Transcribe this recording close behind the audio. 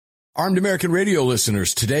Armed American Radio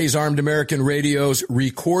listeners, today's Armed American Radio's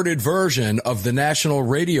recorded version of the national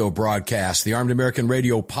radio broadcast, the Armed American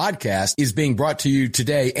Radio podcast, is being brought to you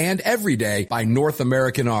today and every day by North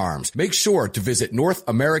American Arms. Make sure to visit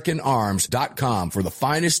NorthAmericanArms.com for the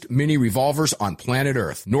finest mini revolvers on planet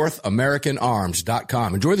Earth.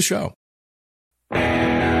 NorthAmericanArms.com. Enjoy the show.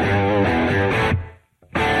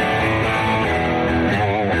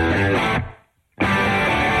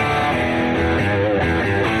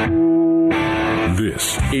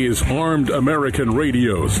 This is Armed American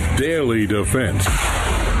Radio's Daily Defense.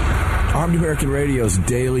 Armed American Radio's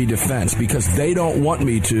Daily Defense. Because they don't want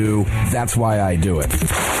me to, that's why I do it.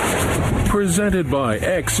 Presented by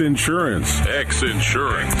X Insurance. X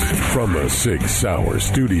Insurance. From the Sig Sauer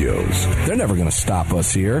Studios. They're never going to stop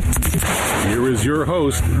us here. Here is your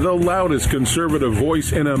host, the loudest conservative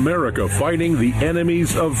voice in America fighting the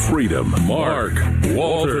enemies of freedom, Mark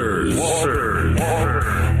Walters.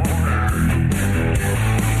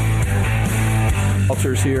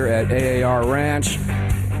 Walters here at AAR Ranch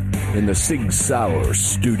in the Sig Sauer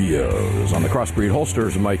Studios. On the Crossbreed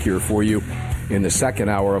Holsters, Mike here for you in the second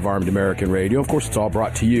hour of Armed American Radio. Of course, it's all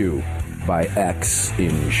brought to you by X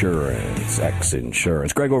Insurance. X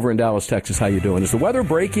Insurance. Greg over in Dallas, Texas, how you doing? Is the weather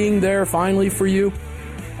breaking there finally for you?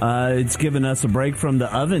 It's given us a break from the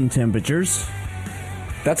oven temperatures.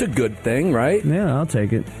 That's a good thing, right? Yeah, I'll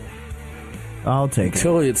take it.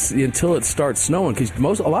 Until it starts snowing,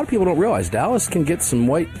 because a lot of people don't realize Dallas can get some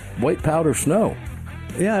white powder snow.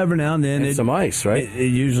 Yeah, every now and then. And some ice, right? It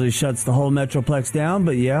usually shuts the whole Metroplex down,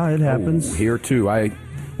 but yeah, it happens. Here too.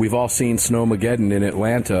 We've all seen Snowmageddon in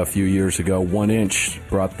Atlanta a few years ago. 1 inch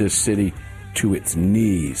brought this city to its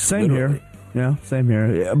knees. Same literally. Here. Yeah, same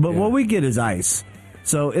here. Yeah, but what we get is ice.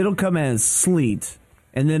 So it'll come as sleet,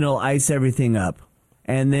 and then it'll ice everything up.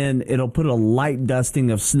 And then it'll put a light dusting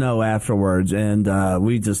of snow afterwards, and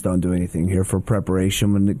we just don't do anything here for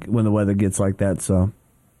preparation when the weather gets like that. So,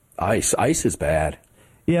 ice is bad.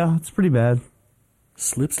 Yeah, it's pretty bad.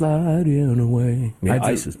 Slip sliding away. Yeah,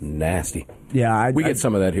 ice is nasty. Yeah, we get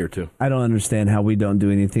some of that here too. I don't understand how we don't do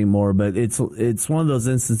anything more, but it's one of those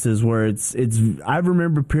instances where it's. I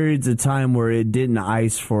remember periods of time where it didn't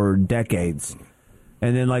ice for decades,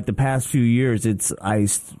 and then like the past few years, it's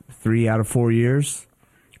iced 3 out of 4 years.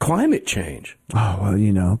 Climate change. Oh,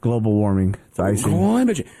 well, global warming. It's icing.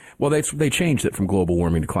 Climate change. Well, they changed it from global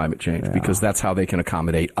warming to climate change because that's how they can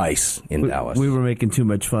accommodate ice in Dallas. We were making too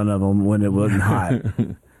much fun of them when it wasn't hot.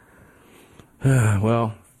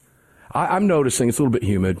 Well, I'm noticing it's a little bit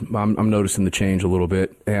humid. I'm noticing the change a little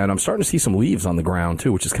bit, and I'm starting to see some leaves on the ground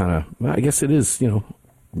too, which is kind of, I guess it is,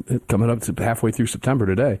 coming up to halfway through September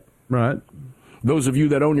today. Right. Those of you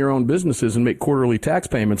that own your own businesses and make quarterly tax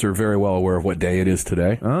payments are very well aware of what day it is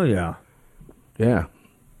today. Oh, yeah. Yeah.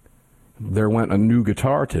 There went a new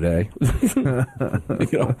guitar today. It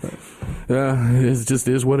just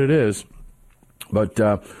is what it is. But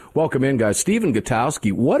welcome in, guys. Stephen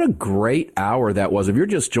Gutowski, what a great hour that was. If you're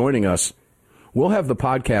just joining us, we'll have the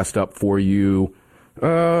podcast up for you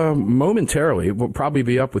momentarily. It will probably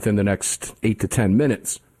be up within the next 8 to 10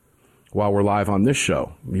 minutes. While we're live on this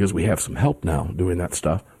show, because we have some help now doing that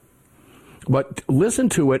stuff. But listen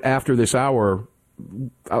to it after this hour.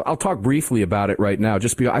 I'll talk briefly about it right now,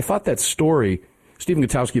 just because I thought that story, Stephen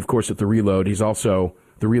Gutowski, of course, at The Reload, he's also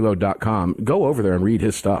thereload.com. Go over there and read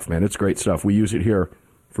his stuff, man. It's great stuff. We use it here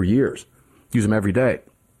for years. Use him every day.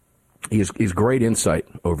 He's great insight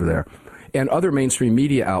over there. And other mainstream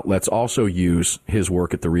media outlets also use his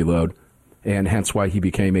work at The Reload, and hence why he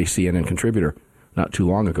became a CNN contributor not too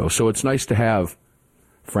long ago. So it's nice to have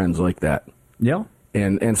friends like that. Yeah.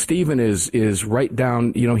 And Stephen is right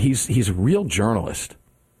down, he's a real journalist,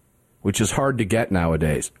 which is hard to get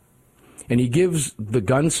nowadays. And he gives the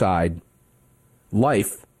gun side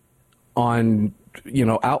life on,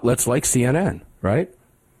 outlets like CNN, right?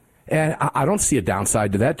 And I don't see a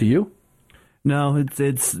downside to that, do you? No,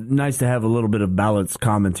 it's nice to have a little bit of balanced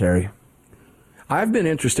commentary. I've been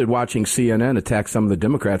interested watching CNN attack some of the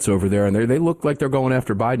Democrats over there, and they look like they're going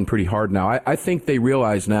after Biden pretty hard now. I think they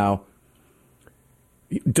realize now,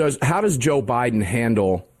 how does Joe Biden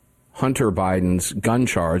handle Hunter Biden's gun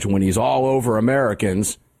charge when he's all over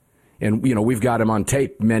Americans? And, we've got him on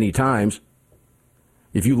tape many times.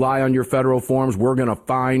 If you lie on your federal forms, we're going to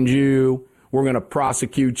find you. We're going to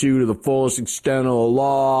prosecute you to the fullest extent of the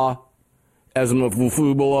law. As a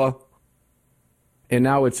fubula. And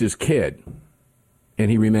now it's his kid. And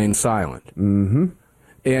he remains silent. Mm-hmm.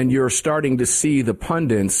 And you're starting to see the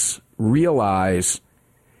pundits realize,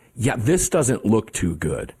 this doesn't look too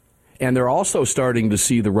good. And they're also starting to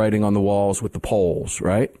see the writing on the walls with the polls,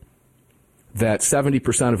 right? that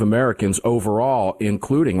 70% of Americans overall,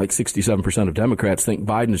 including like 67% of Democrats, think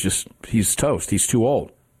Biden is he's toast. He's too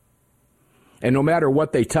old. And no matter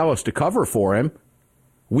what they tell us to cover for him,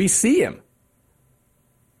 we see him.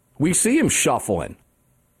 We see him shuffling.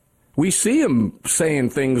 We see him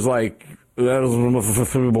saying things like,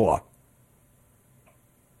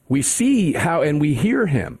 we see how, and we hear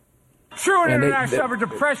him. True international effort to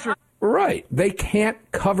pressure. Right. They can't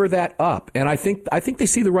cover that up. And I think they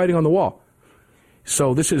see the writing on the wall.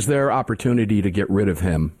 So this is their opportunity to get rid of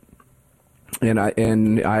him. And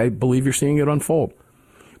I believe you're seeing it unfold.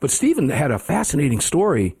 But Stephen had a fascinating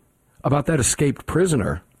story about that escaped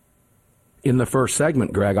prisoner in the first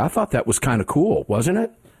segment, Greg. I thought that was kind of cool, wasn't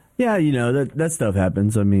it? Yeah, that stuff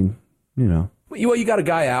happens. I mean, Well, you got a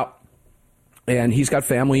guy out, and he's got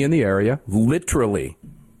family in the area, literally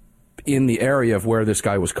in the area of where this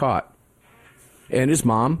guy was caught. And his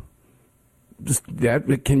mom,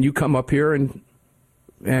 Dad, can you come up here and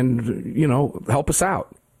help us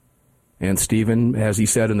out? And Stephen, as he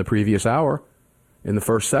said in the previous hour, in the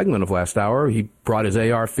first segment of last hour, he brought his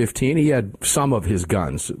AR-15. He had some of his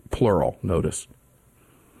guns, plural, notice.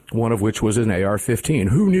 One of which was an AR-15.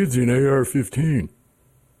 Who needs an AR-15?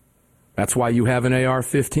 That's why you have an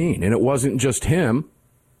AR-15. And it wasn't just him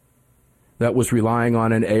that was relying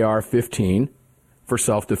on an AR-15 for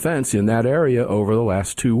self-defense in that area over the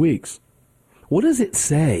last 2 weeks. What does it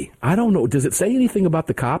say? I don't know. Does it say anything about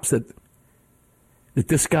the cops that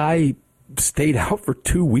this guy stayed out for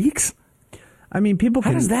 2 weeks? I mean,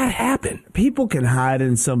 how does that happen? People can hide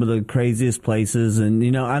in some of the craziest places, and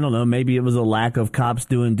I don't know. Maybe it was a lack of cops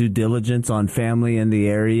doing due diligence on family in the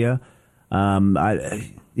area. Some of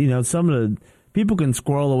the people can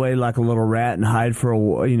squirrel away like a little rat and hide for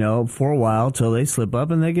a while till they slip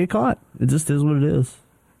up and they get caught. It just is what it is.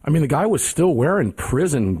 I mean, the guy was still wearing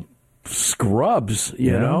prison scrubs.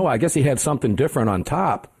 You know, I guess he had something different on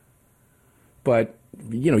top, but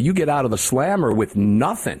you get out of the slammer with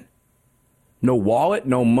nothing. No wallet,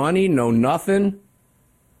 no money, no nothing.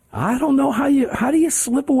 I don't know how do you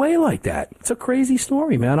slip away like that? It's a crazy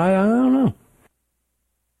story, man. I don't know.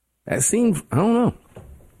 That seems, I don't know.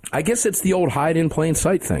 I guess it's the old hide in plain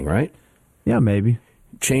sight thing, right? Yeah, maybe.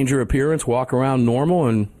 Change your appearance, walk around normal,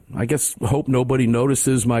 and I guess hope nobody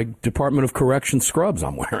notices my Department of Correction scrubs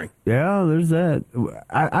I'm wearing. Yeah, there's that.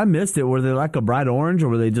 I missed it. Were they like a bright orange, or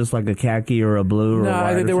were they just like a khaki or a blue? Or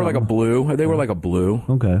no, they were like a blue. They were like a blue.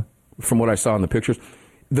 Okay. From what I saw in the pictures.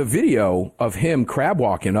 The video of him crab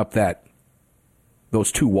walking up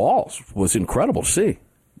those two walls was incredible to see.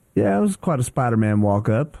 Yeah, it was quite a Spider-Man walk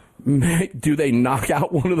up. Do they knock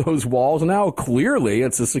out one of those walls now? Clearly,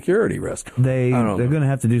 it's a security risk. They're going to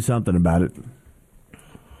have to do something about it.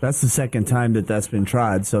 That's the second time that's been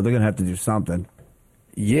tried, so they're going to have to do something.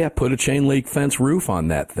 Yeah, put a chain link fence roof on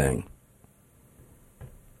that thing.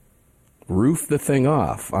 Roof the thing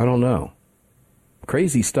off. I don't know.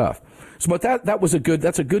 Crazy stuff. So, but that's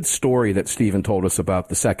a good story that Stephen told us about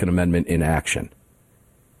the Second Amendment in action.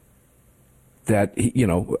 That,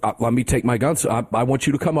 let me take my guns. I want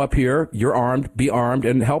you to come up here. You're armed, be armed,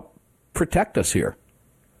 and help protect us here.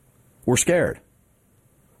 We're scared.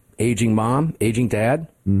 Aging mom, aging dad.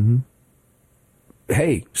 Mm-hmm.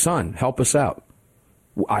 Hey, son, help us out.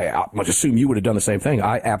 I must assume you would have done the same thing.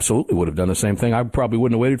 I absolutely would have done the same thing. I probably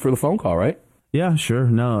wouldn't have waited for the phone call, right? Yeah, sure.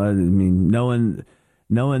 No, I mean, knowing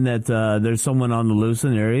that there's someone on the loose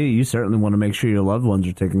in the area, you certainly want to make sure your loved ones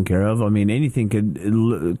are taken care of. I mean, anything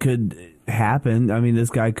could happen. I mean, this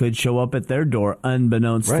guy could show up at their door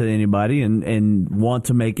unbeknownst to anybody and want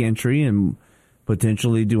to make entry and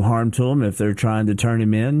potentially do harm to them if they're trying to turn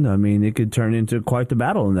him in. I mean, it could turn into quite the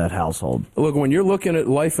battle in that household. Look, when you're looking at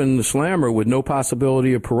life in the slammer with no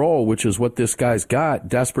possibility of parole, which is what this guy's got,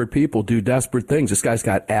 desperate people do desperate things. This guy's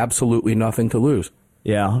got absolutely nothing to lose.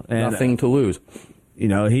 Yeah. And, nothing to lose.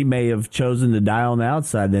 He may have chosen to die on the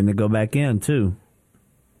outside then to go back in, too.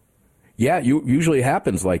 Yeah, usually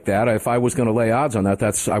happens like that. If I was going to lay odds on that,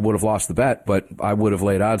 I would have lost the bet, but I would have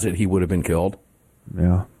laid odds that he would have been killed.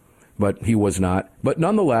 Yeah. But he was not. But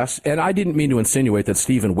nonetheless, and I didn't mean to insinuate that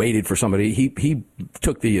Stephen waited for somebody. He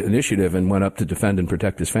took the initiative and went up to defend and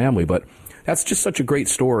protect his family. But that's just such a great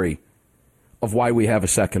story of why we have a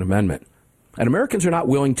Second Amendment. And Americans are not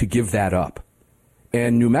willing to give that up.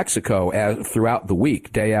 And New Mexico, throughout the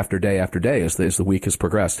week, day after day after day, as the week has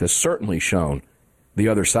progressed, has certainly shown the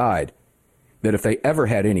other side that if they ever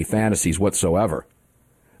had any fantasies whatsoever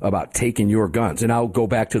about taking your guns, and I'll go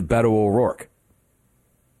back to Beto O'Rourke.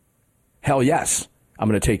 Hell yes, I'm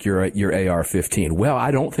going to take your AR-15. Well,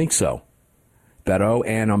 I don't think so, Beto,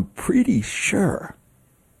 and I'm pretty sure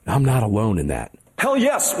I'm not alone in that. Hell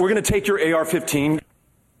yes, we're going to take your AR-15.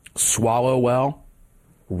 swallow well,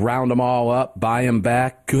 round them all up, buy them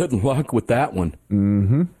back. Good luck with that one.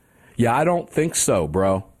 Mm-hmm. Yeah, I don't think so,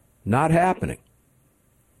 bro. Not happening.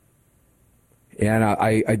 And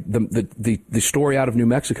the story out of New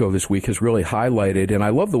Mexico this week has really highlighted, and I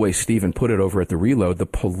love the way Stephen put it over at the Reload, the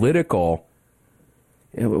political,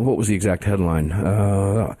 what was the exact headline?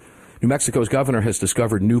 New Mexico's governor has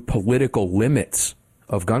discovered new political limits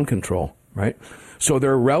of gun control, right? So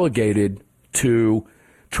they're relegated to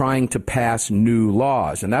trying to pass new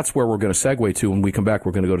laws. And that's where we're going to segue to. When we come back,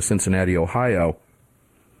 we're going to go to Cincinnati, Ohio,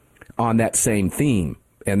 on that same theme.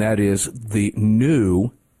 And that is the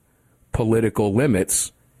new political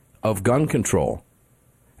limits of gun control.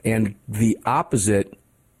 And the opposite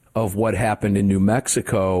of what happened in New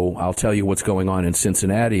Mexico, I'll tell you what's going on in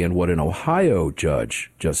Cincinnati and what an Ohio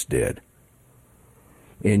judge just did.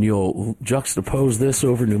 And you'll juxtapose this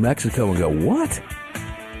over New Mexico and go, what?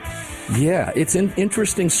 Yeah, it's an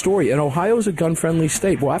interesting story. And Ohio is a gun-friendly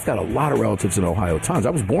state. Well, I've got a lot of relatives in Ohio, tons. I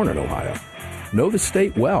was born in Ohio. Know the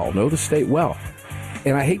state well.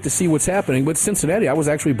 And I hate to see what's happening, but Cincinnati, I was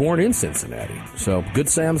actually born in Cincinnati. So, Good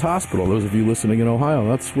Sam's Hospital, those of you listening in Ohio,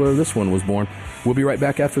 that's where this one was born. We'll be right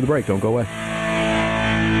back after the break. Don't go away.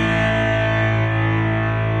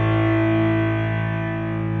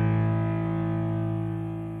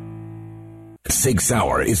 Sig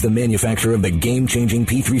Sauer is the manufacturer of the game-changing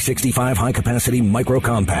P365 high-capacity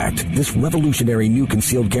micro-compact. This revolutionary new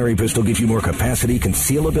concealed carry pistol gives you more capacity,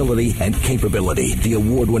 concealability, and capability. The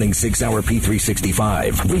award-winning Sig Sauer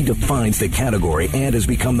P365 redefines the category and has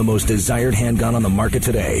become the most desired handgun on the market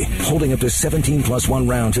today. Holding up to 17+1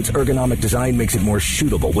 rounds, its ergonomic design makes it more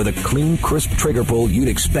shootable with a clean, crisp trigger pull you'd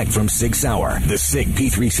expect from Sig Sauer. The Sig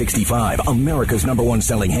P365, America's #1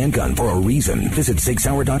 selling handgun for a reason. Visit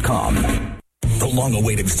SigSauer.com. The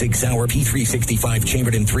long-awaited Sig Sauer P365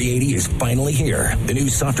 chambered in .380 is finally here. The new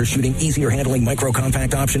softer shooting, easier handling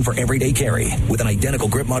micro-compact option for everyday carry. With an identical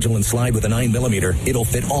grip module and slide with a 9mm, it'll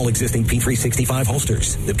fit all existing P365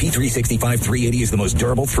 holsters. The P365 .380 is the most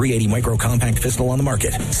durable .380 micro-compact pistol on the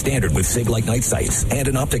market. Standard with SIG-like night sights and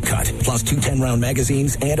an optic cut, plus 2 10-round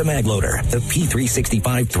magazines and a mag loader. The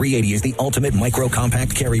P365 .380 is the ultimate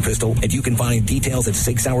micro-compact carry pistol, and you can find details at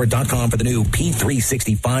SigSauer.com for the new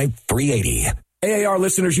P365 .380. AAR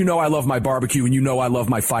listeners, you know I love my barbecue and you know I love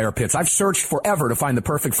my fire pits. I've searched forever to find the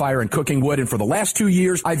perfect fire and cooking wood, and for the last 2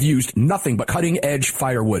 years, I've used nothing but cutting-edge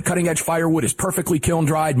firewood. Cutting-edge firewood is perfectly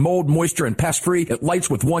kiln-dried, mold, moisture, and pest-free. It lights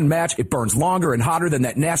with one match. It burns longer and hotter than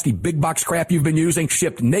that nasty big-box crap you've been using.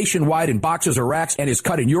 Shipped nationwide in boxes or racks, and is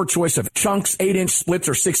cut in your choice of chunks, 8-inch splits,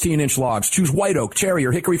 or 16-inch logs. Choose white oak, cherry,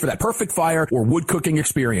 or hickory for that perfect fire or wood cooking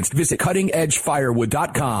experience. Visit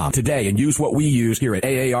cuttingedgefirewood.com today and use what we use here at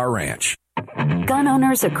AAR Ranch. Gun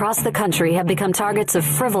owners across the country have become targets of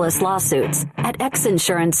frivolous lawsuits. At X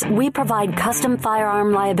Insurance, we provide custom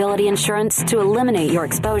firearm liability insurance to eliminate your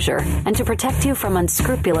exposure and to protect you from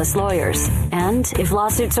unscrupulous lawyers. And if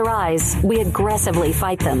lawsuits arise, we aggressively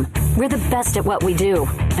fight them. We're the best at what we do,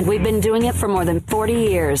 and we've been doing it for more than 40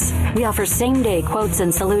 years. We offer same-day quotes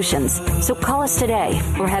and solutions. So call us today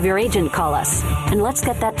or have your agent call us, and let's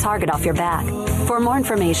get that target off your back. For more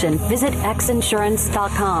information, visit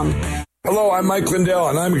xinsurance.com. Hello, I'm Mike Lindell,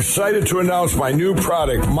 and I'm excited to announce my new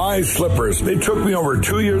product, My Slippers. They took me over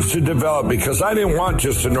 2 years to develop because I didn't want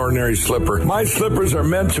just an ordinary slipper. My slippers are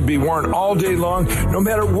meant to be worn all day long, no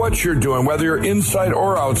matter what you're doing, whether you're inside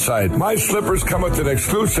or outside. My slippers come with an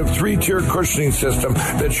exclusive 3-tier cushioning system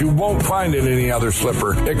that you won't find in any other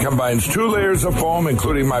slipper. It combines 2 layers of foam,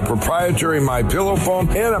 including my proprietary My Pillow foam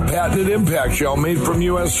and a patented impact gel made from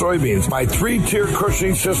U.S. soybeans. My 3-tier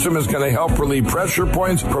cushioning system is going to help relieve pressure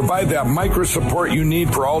points, provide that micro support you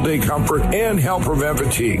need for all-day comfort, and help prevent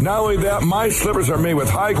fatigue. Not only that, my slippers are made with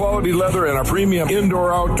high-quality leather and a premium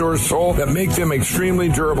indoor-outdoor sole that make them extremely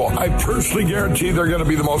durable. I personally guarantee they're going to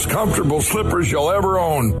be the most comfortable slippers you'll ever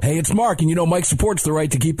own. Hey, it's Mark, and you know Mike supports the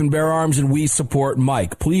right to keep and bear arms, and we support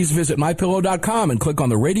Mike. Please visit MyPillow.com and click on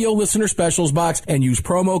the radio listener specials box and use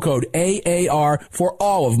promo code AAR for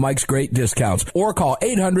all of Mike's great discounts. Or call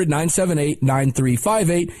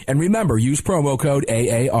 800-978-9358, and remember, use promo code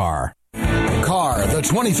AAR. Car, the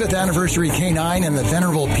 25th anniversary K9 and the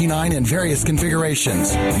venerable P9 in various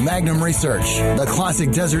configurations. Magnum Research, the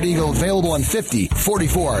classic Desert Eagle available in 50,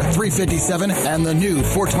 44, 357, and the new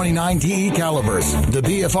 429 DE calibers. The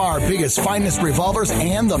BFR biggest finest revolvers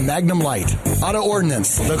and the Magnum Light. Auto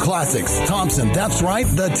Ordnance, the classics. Thompson, that's right,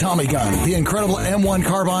 the Tommy gun, the incredible M1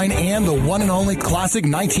 carbine, and the one and only classic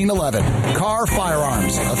 1911. Car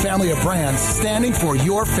Firearms, a family of brands standing for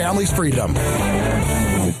your family's freedom.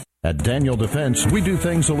 At Daniel Defense, we do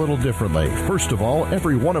things a little differently. First of all,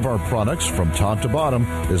 every one of our products, from top to bottom,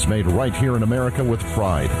 is made right here in America with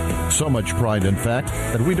pride. So much pride, in fact,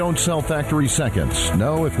 that we don't sell factory seconds.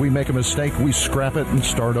 No, if we make a mistake, we scrap it and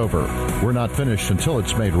start over. We're not finished until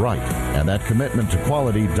it's made right. And that commitment to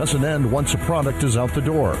quality doesn't end once a product is out the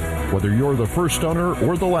door. Whether you're the first owner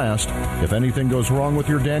or the last, if anything goes wrong with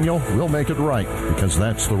your Daniel, we'll make it right, because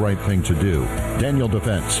that's the right thing to do. Daniel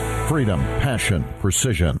Defense. Freedom, passion,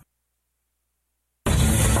 precision.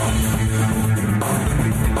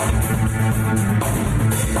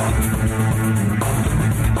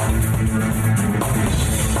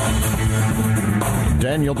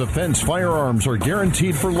 Daniel Defense firearms are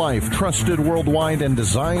guaranteed for life, trusted worldwide, and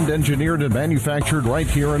designed, engineered, and manufactured right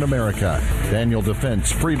here in America. Daniel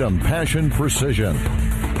Defense, freedom, passion, precision.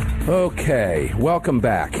 Okay, welcome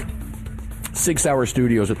back. 6 Hour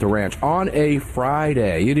Studios at the Ranch on a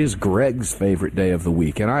Friday. It is Greg's favorite day of the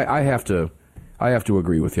week, and I have to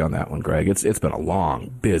agree with you on that one, Greg. It's been a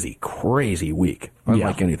long, busy, crazy week,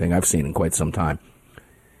 unlike anything I've seen in quite some time.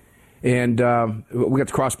 And we got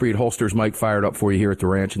the Crossbreed Holsters mic fired up for you here at the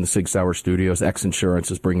Ranch in the 6 Hour Studios. X Insurance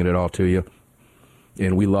is bringing it all to you.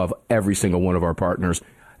 And we love every single one of our partners.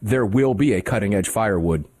 There will be a cutting-edge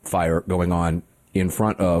firewood fire going on in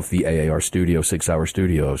front of the AAR Studio, 6 Hour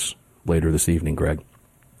Studios, later this evening, Greg.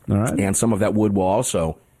 All right. And some of that wood will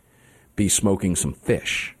also be smoking some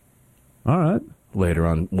fish. All right. Later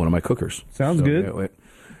on one of my cookers. Sounds good.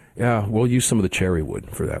 Yeah, we'll use some of the cherry wood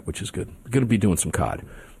for that, which is good. We're going to be doing some cod.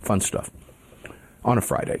 Fun stuff. On a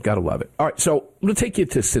Friday. Got to love it. All right, so I'm going to take you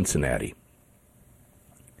to Cincinnati.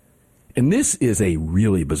 And this is a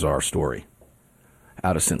really bizarre story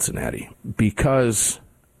out of Cincinnati because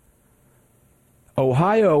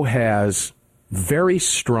Ohio has very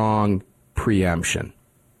strong preemption,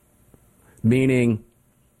 meaning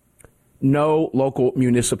no local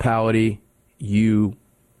municipality, you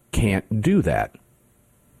can't do that.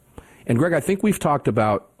 And, Greg, I think we've talked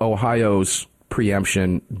about Ohio's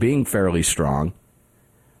preemption being fairly strong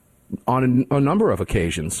on a number of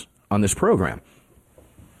occasions on this program.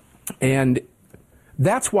 And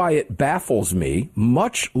that's why it baffles me,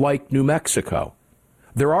 much like New Mexico.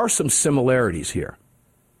 There are some similarities here.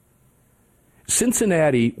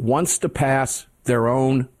 Cincinnati wants to pass their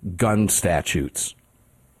own gun statutes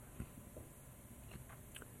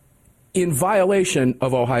in violation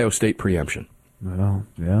of Ohio state preemption. Well,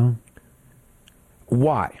 yeah.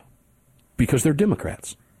 Why? Because they're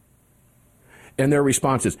Democrats. And their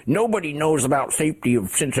response is, nobody knows about safety of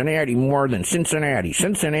Cincinnati more than Cincinnati.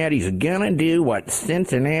 Cincinnati's gonna do what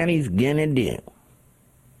Cincinnati's gonna do.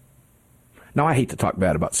 Now, I hate to talk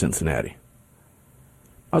bad about Cincinnati.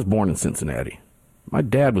 I was born in Cincinnati. My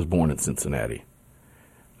dad was born in Cincinnati.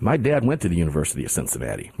 My dad went to the University of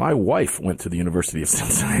Cincinnati. My wife went to the University of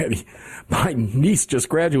Cincinnati. My niece just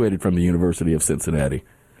graduated from the University of Cincinnati.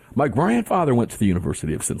 My grandfather went to the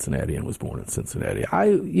University of Cincinnati and was born in Cincinnati.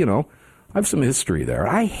 I have some history there.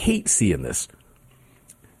 I hate seeing this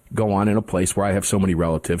go on in a place where I have so many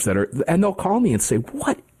relatives that are, and they'll call me and say,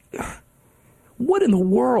 what in the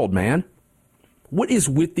world, man? What is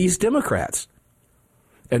with these Democrats?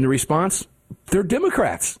 And the response, they're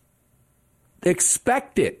Democrats.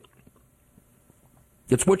 Expect it.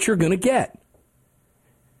 It's what you're going to get.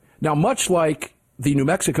 Now, much like the New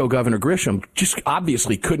Mexico Governor Grisham just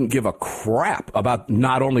obviously couldn't give a crap about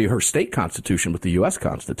not only her state constitution, but the U.S.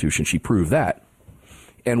 Constitution. She proved that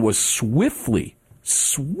and was swiftly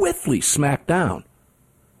smacked down.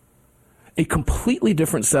 A completely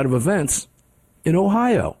different set of events in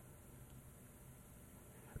Ohio.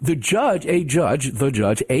 The judge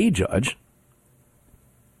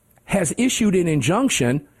has issued an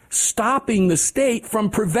injunction stopping the state from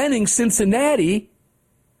preventing Cincinnati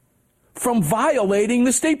from violating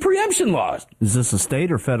the state preemption laws. Is this a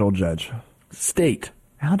state or federal judge? State.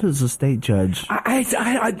 How does a state judge?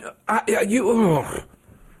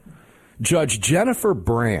 Judge Jennifer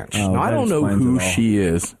Branch. Now, I don't know who she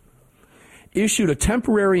is. Issued a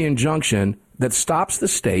temporary injunction that stops the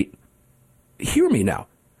state, hear me now,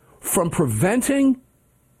 from preventing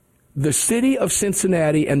the city of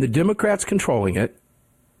Cincinnati and the Democrats controlling it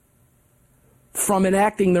from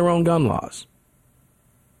enacting their own gun laws.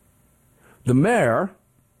 The mayor,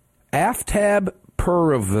 Aftab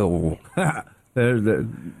Purville. There's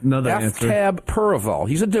another answer. Aftab Purville.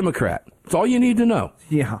 He's a Democrat. That's all you need to know.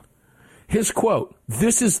 Yeah. His quote,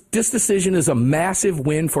 this decision is a massive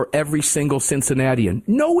win for every single Cincinnatian.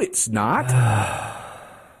 No, it's not.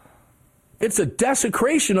 It's a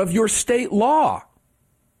desecration of your state law.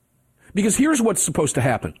 Because here's what's supposed to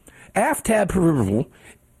happen. Aftab Purville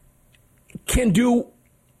can do,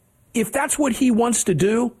 if that's what he wants to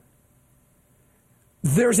do,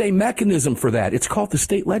 There's a mechanism for that. It's called the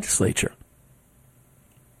state legislature.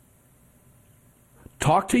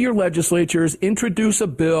 Talk to your legislatures, introduce a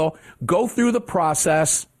bill, go through the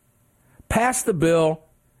process, pass the bill,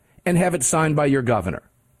 and have it signed by your governor.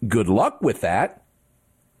 Good luck with that,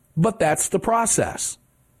 but that's the process.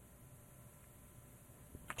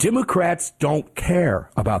 Democrats don't care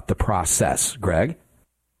about the process, Greg.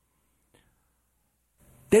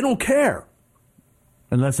 They don't care.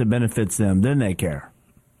 Unless it benefits them, then they care.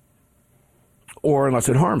 Or unless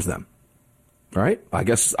it harms them. All right? I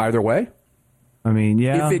guess either way. I mean,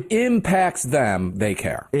 yeah. If it impacts them, they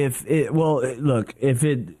care. If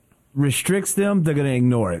it restricts them, they're going to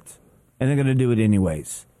ignore it. And they're going to do it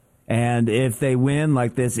anyways. And if they win,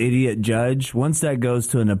 like this idiot judge, once that goes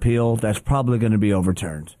to an appeal, that's probably going to be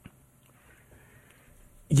overturned.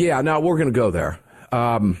 Yeah, now we're going to go there.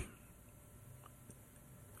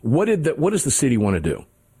 What does the city want to do?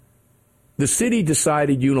 The city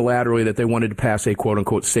decided unilaterally that they wanted to pass a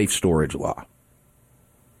quote-unquote safe storage law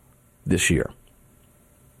this year.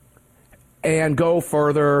 And go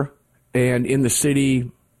further and in the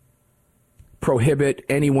city prohibit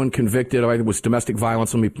anyone convicted, I think it was domestic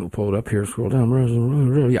violence. Let me pull it up here, scroll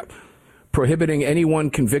down. Yeah. Prohibiting anyone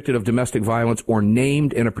convicted of domestic violence or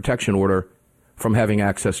named in a protection order from having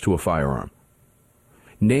access to a firearm.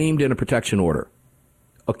 Named in a protection order.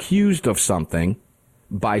 Accused of something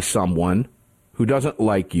by someone who doesn't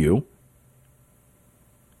like you,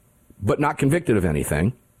 but not convicted of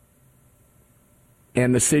anything.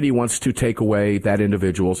 And the city wants to take away that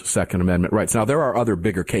individual's Second Amendment rights. Now, there are other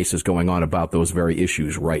bigger cases going on about those very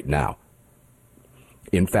issues right now.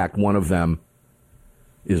 In fact, one of them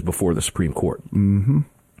is before the Supreme Court. Mm-hmm.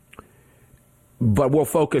 But we'll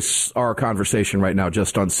focus our conversation right now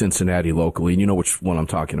just on Cincinnati locally. And you know which one I'm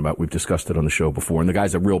talking about. We've discussed it on the show before. And the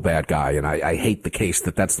guy's a real bad guy. And I hate the case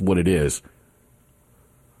that's what it is.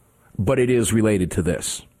 But it is related to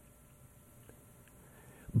this.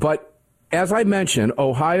 But as I mentioned,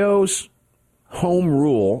 Ohio's home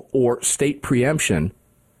rule or state preemption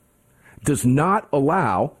does not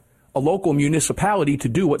allow a local municipality to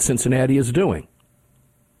do what Cincinnati is doing.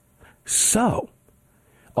 So,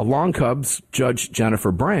 along comes Judge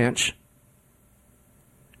Jennifer Branch,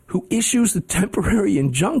 who issues the temporary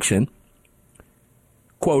injunction,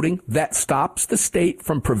 quoting, that stops the state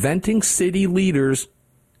from preventing city leaders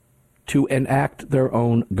to enact their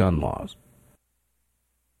own gun laws.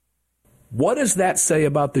 What does that say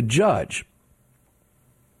about the judge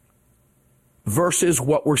versus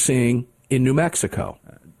what we're seeing in New Mexico?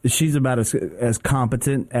 She's about as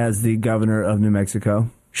competent as the governor of New Mexico.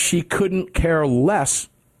 She couldn't care less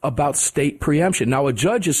about state preemption. Now, a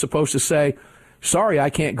judge is supposed to say, sorry, I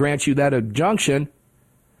can't grant you that injunction.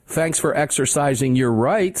 Thanks for exercising your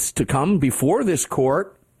rights to come before this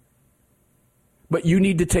court. But you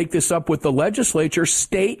need to take this up with the legislature.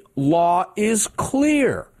 State law is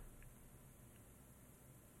clear.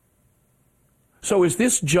 So is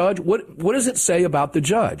this judge, what does it say about the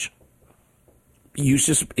judge? He's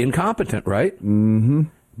just incompetent, right? Mm-hmm.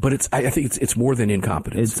 But I think it's more than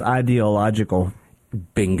incompetence. It's ideological.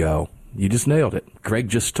 Bingo. You just nailed it. Greg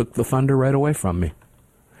just took the thunder right away from me.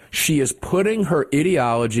 She is putting her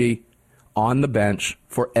ideology on the bench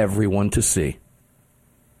for everyone to see.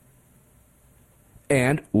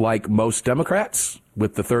 And like most Democrats,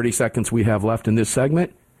 with the 30 seconds we have left in this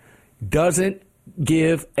segment, doesn't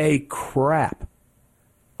give a crap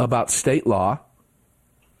about state law,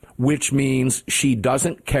 which means she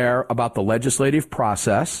doesn't care about the legislative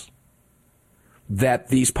process that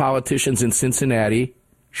these politicians in Cincinnati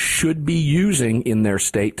should be using in their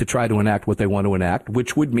state to try to enact what they want to enact,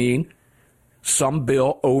 which would mean some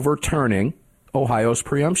bill overturning Ohio's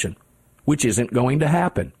preemption, which isn't going to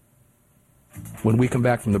happen. When we come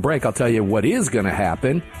back from the break, I'll tell you what is going to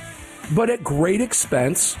happen, but at great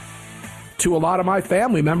expense to a lot of my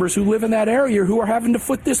family members who live in that area who are having to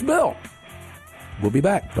foot this bill. We'll be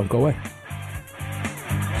back. Don't go away.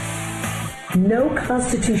 No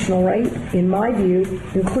constitutional right, in my view,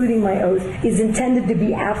 including my oath, is intended to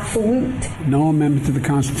be absolute. No amendment to the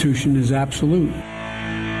Constitution is absolute.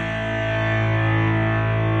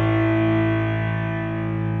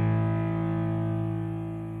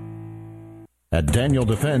 At Daniel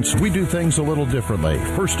Defense, we do things a little differently.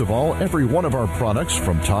 First of all, every one of our products,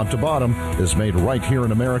 from top to bottom, is made right here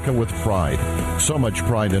in America with pride. So much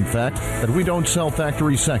pride, in fact, that we don't sell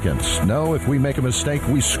factory seconds. No, if we make a mistake,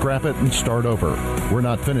 we scrap it and start over. We're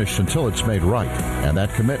not finished until it's made right. And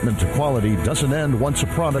that commitment to quality doesn't end once a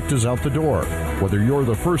product is out the door. Whether you're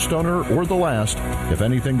the first owner or the last, if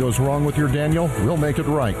anything goes wrong with your Daniel, we'll make it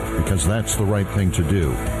right, because that's the right thing to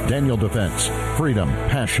do. Daniel Defense. Freedom,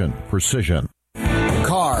 passion, precision.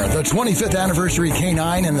 BFR, the 25th anniversary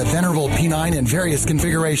K9 and the venerable P9 in various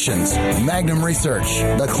configurations. Magnum Research,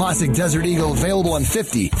 the classic Desert Eagle available in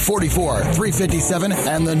 50, 44, 357,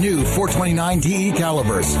 and the new 429 DE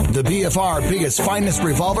calibers. The BFR biggest, finest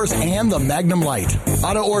revolvers and the Magnum Light.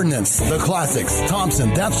 Auto Ordnance, the classics.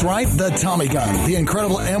 Thompson, that's right, the Tommy gun, the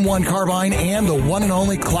incredible M1 carbine, and the one and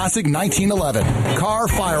only classic 1911. Carr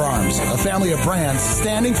Firearms, a family of brands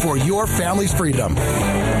standing for your family's freedom.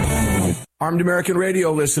 Armed American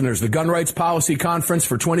Radio listeners, the Gun Rights Policy Conference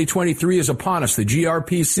for 2023 is upon us, the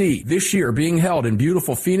GRPC, this year being held in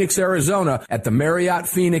beautiful Phoenix, Arizona at the Marriott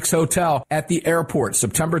Phoenix Hotel at the airport,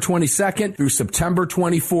 September 22nd through September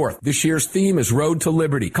 24th. This year's theme is Road to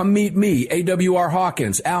Liberty. Come meet me, AWR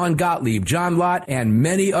Hawkins, Alan Gottlieb, John Lott, and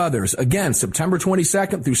many others. Again, September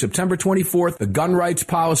 22nd through September 24th, the Gun Rights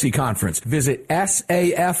Policy Conference. Visit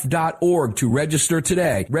saf.org to register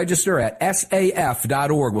today. Register at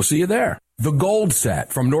saf.org. We'll see you there. The Gold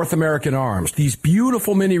Set from North American Arms. These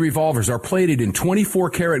beautiful mini revolvers are plated in 24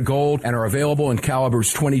 karat gold and are available in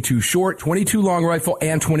calibers 22 short, 22 long rifle,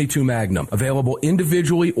 and 22 magnum. Available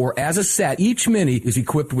individually or as a set, each mini is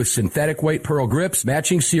equipped with synthetic weight pearl grips,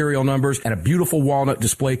 matching serial numbers, and a beautiful walnut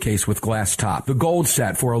display case with glass top. The Gold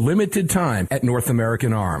Set for a limited time at North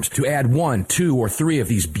American Arms. To add 1, 2, or 3 of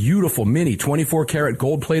these beautiful mini 24 karat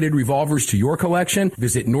gold plated revolvers to your collection,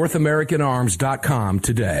 visit NorthAmericanArms.com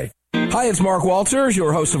today. Hi, it's Mark Walters,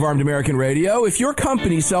 your host of Armed American Radio. If your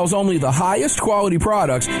company sells only the highest quality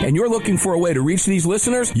products and you're looking for a way to reach these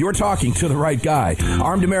listeners, you're talking to the right guy.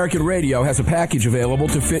 Armed American Radio has a package available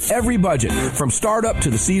to fit every budget, from startup to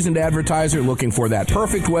the seasoned advertiser looking for that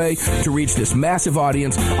perfect way to reach this massive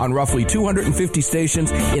audience on roughly 250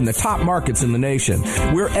 stations in the top markets in the nation.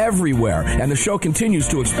 We're everywhere, and the show continues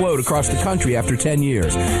to explode across the country after 10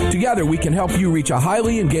 years. Together, we can help you reach a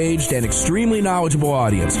highly engaged and extremely knowledgeable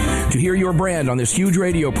audience. To hear your brand on this huge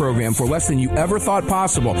radio program for less than you ever thought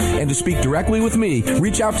possible and to speak directly with me,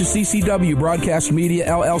 reach out to CCW Broadcast Media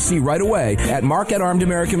LLC right away at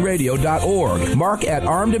mark@armedamericanradio.org.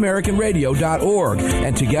 mark@armedamericanradio.org.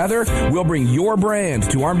 And together, we'll bring your brand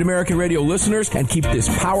to Armed American Radio listeners and keep this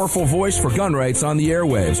powerful voice for gun rights on the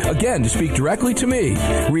airwaves. Again, to speak directly to me,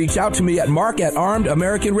 reach out to me at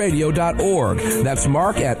mark@armedamericanradio.org. That's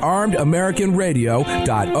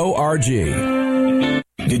mark@armedamericanradio.org.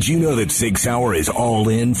 Did you know that Sig Sauer is all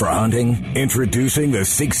in for hunting? Introducing the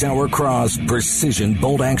Sig Sauer Cross Precision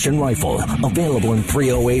Bolt Action Rifle. Available in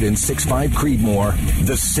 .308 and 6.5 Creedmoor.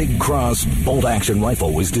 The Sig Cross Bolt Action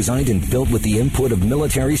Rifle was designed and built with the input of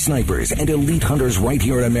military snipers and elite hunters right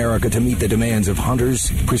here in America to meet the demands of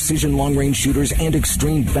hunters, precision long-range shooters, and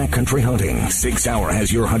extreme backcountry hunting. Sig Sauer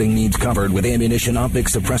has your hunting needs covered with ammunition,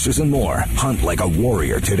 optics, suppressors, and more. Hunt like a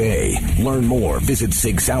warrior today. Learn more. Visit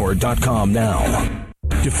SigSauer.com now.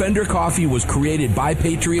 Defender Coffee was created by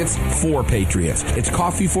patriots for patriots. It's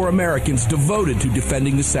coffee for Americans devoted to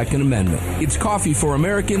defending the Second Amendment. It's coffee for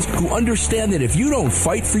Americans who understand that if you don't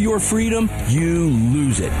fight for your freedom, you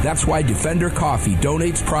lose it. That's why Defender Coffee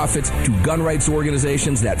donates profits to gun rights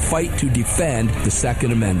organizations that fight to defend the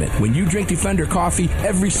Second Amendment. When you drink Defender Coffee,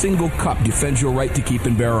 every single cup defends your right to keep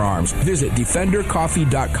and bear arms. Visit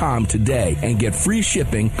DefenderCoffee.com today and get free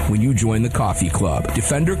shipping when you join the coffee club.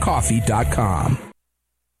 DefenderCoffee.com.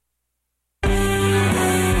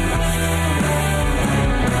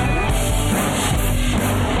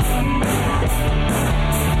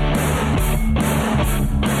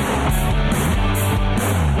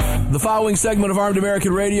 The following segment of Armed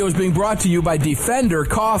American Radio is being brought to you by Defender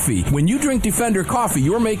Coffee. When you drink Defender Coffee,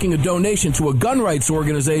 you're making a donation to a gun rights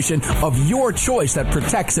organization of your choice that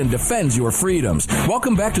protects and defends your freedoms.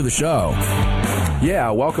 Welcome back to the show. Yeah,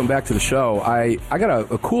 welcome back to the show. I got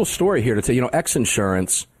a cool story here to tell you. You know, X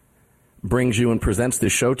Insurance brings you and presents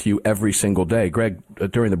this show to you every single day. Greg,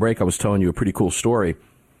 during the break, I was telling you a pretty cool story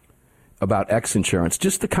about X Insurance,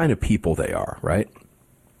 just the kind of people they are, right?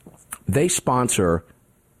 They sponsor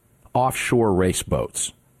offshore race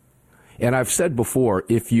boats. And I've said before,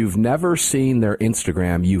 if you've never seen their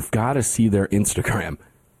Instagram, you've got to see their Instagram,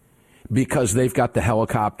 because they've got the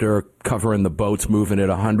helicopter covering the boats moving at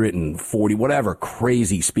 140, whatever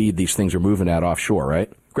crazy speed these things are moving at offshore, right?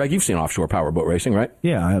 Greg, you've seen offshore powerboat racing, right?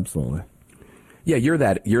 Yeah, absolutely. Yeah, you're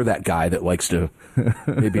that guy that likes to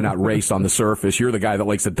maybe not race on the surface. You're the guy that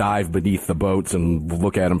likes to dive beneath the boats and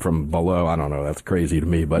look at them from below. I don't know. That's crazy to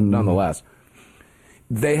me, but nonetheless.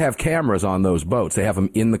 They have cameras on those boats. They have them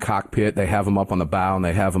in the cockpit. They have them up on the bow, and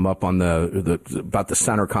they have them up on the about the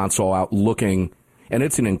center console out looking. And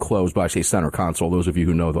it's an enclosed, but I say center console. Those of you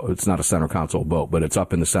who know, it's not a center console boat, but it's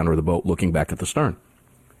up in the center of the boat looking back at the stern.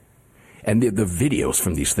 And the videos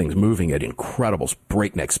from these things moving at incredible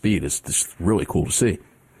breakneck speed is just really cool to see.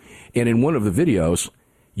 And in one of the videos,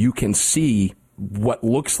 you can see what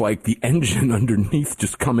looks like the engine underneath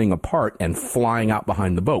just coming apart and flying out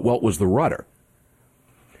behind the boat. Well, it was the rudder.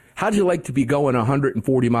 How'd you like to be going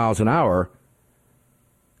 140 miles an hour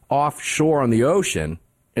offshore on the ocean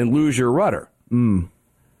and lose your rudder?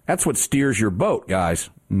 That's what steers your boat, guys.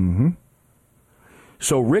 Mm-hmm.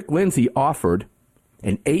 So Rick Lindsay offered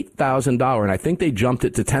an $8,000, and I think they jumped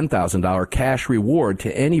it to $10,000 cash reward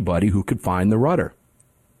to anybody who could find the rudder.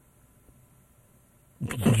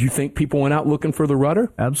 You think people went out looking for the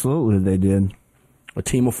rudder? Absolutely, they did. A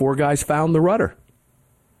team of 4 guys found the rudder.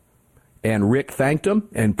 And Rick thanked them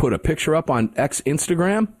and put a picture up on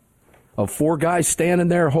Instagram of 4 guys standing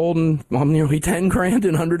there holding nearly 10 grand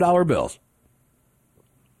in $100 bills.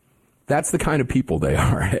 That's the kind of people they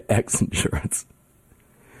are at X Insurance.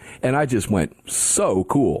 And I just went, so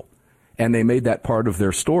cool. And they made that part of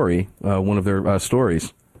their story, one of their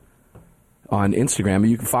stories on Instagram.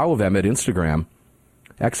 You can follow them at Instagram,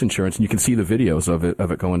 X Insurance, and you can see the videos of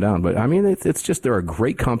it going down. But I mean, it's just, they're a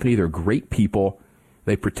great company. They're great people.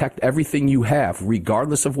 They protect everything you have,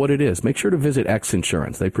 regardless of what it is. Make sure to visit X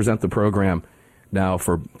Insurance. They present the program now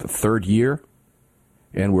for the 3rd year,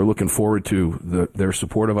 and we're looking forward to their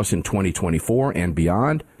support of us in 2024 and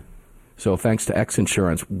beyond. So thanks to X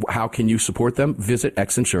Insurance. How can you support them? Visit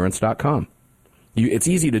xinsurance.com. It's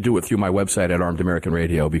easy to do it through my website at Armed American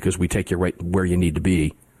Radio because we take you right where you need to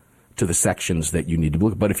be to the sections that you need to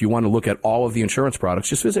look. But if you want to look at all of the insurance products,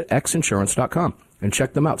 just visit xinsurance.com and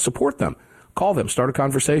check them out. Support them. Call them. Start a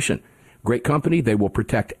conversation. Great company. They will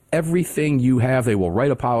protect everything you have. They will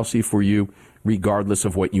write a policy for you regardless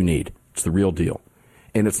of what you need. It's the real deal.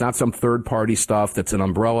 And it's not some third-party stuff that's an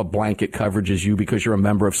umbrella blanket coverages you because you're a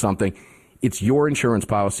member of something. It's your insurance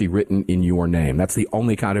policy written in your name. That's the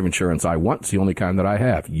only kind of insurance I want. It's the only kind that I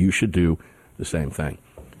have. You should do the same thing.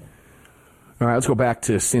 All right, let's go back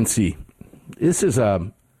to Cincy. This is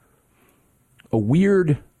a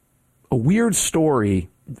weird story,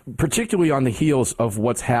 particularly on the heels of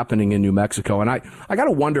what's happening in New Mexico. And I got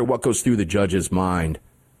to wonder what goes through the judge's mind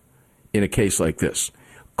in a case like this.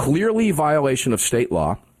 Clearly violation of state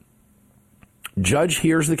law. Judge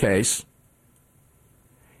hears the case.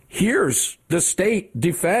 Hears the state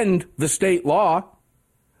defend the state law.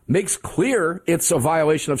 Makes clear it's a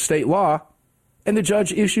violation of state law. And the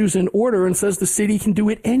judge issues an order and says the city can do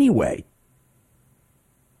it anyway.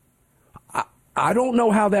 I don't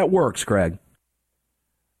know how that works, Craig.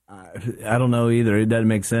 I don't know either. It doesn't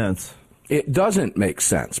make sense. It doesn't make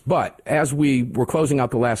sense. But as we were closing out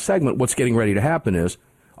the last segment, what's getting ready to happen is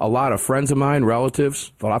a lot of friends of mine,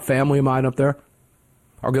 relatives, a lot of family of mine up there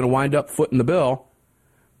are going to wind up footing the bill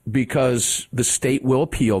because the state will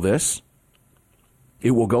appeal this.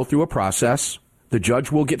 It will go through a process. The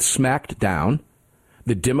judge will get smacked down.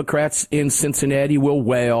 The Democrats in Cincinnati will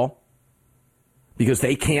wail because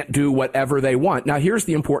they can't do whatever they want. Now, here's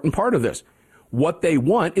the important part of this. What they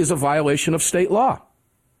want is a violation of state law.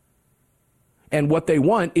 And what they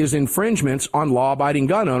want is infringements on law-abiding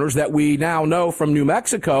gun owners that we now know from New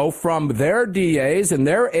Mexico, from their DAs and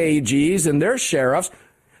their AGs and their sheriffs,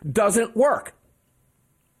 doesn't work.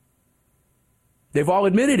 They've all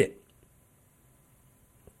admitted it.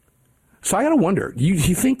 So I got to wonder, do you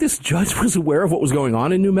think this judge was aware of what was going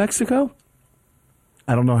on in New Mexico?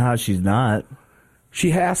 I don't know how she's not.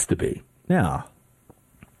 She has to be. Yeah.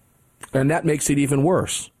 And that makes it even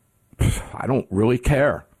worse. I don't really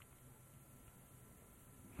care.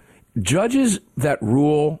 Judges that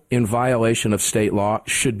rule in violation of state law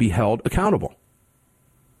should be held accountable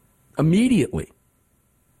immediately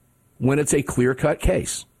when it's a clear-cut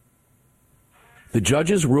case. The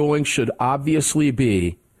judge's ruling should obviously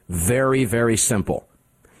be very, very simple.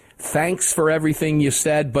 Thanks for everything you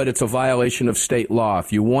said, but it's a violation of state law.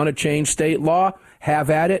 If you want to change state law, have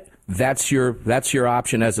at it. That's your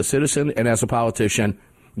option as a citizen and as a politician.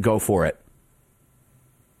 Go for it.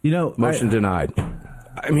 You know, motion denied.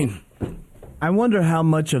 I mean, I wonder how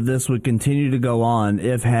much of this would continue to go on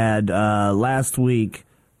if had last week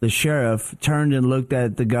the sheriff turned and looked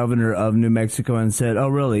at the governor of New Mexico and said, "Oh,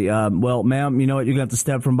 really? Well, ma'am, you know what? You're going to have to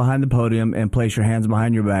step from behind the podium and place your hands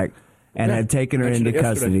behind your back," and had taken her into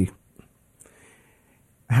custody.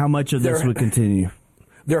 How much of this would continue?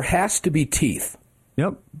 There has to be teeth.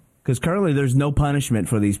 Yep, because currently there's no punishment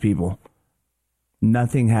for these people.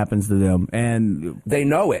 Nothing happens to them, and they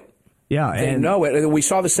know it. Yeah, they know it. We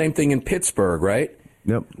saw the same thing in Pittsburgh, right?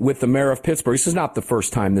 Yep. With the mayor of Pittsburgh. This is not the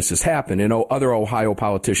first time this has happened. And other Ohio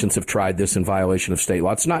politicians have tried this in violation of state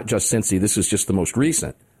law. It's not just Cincy. This is just the most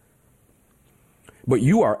recent. But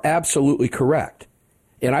you are absolutely correct.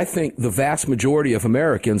 And I think the vast majority of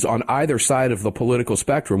Americans on either side of the political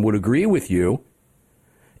spectrum would agree with you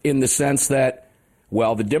in the sense that,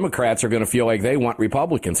 well, the Democrats are going to feel like they want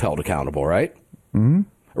Republicans held accountable, right? Mm-hmm.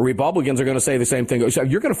 Republicans are going to say the same thing. So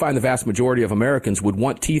you're going to find the vast majority of Americans would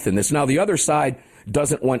want teeth in this. Now, the other side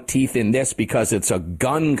doesn't want teeth in this because it's a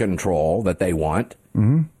gun control that they want.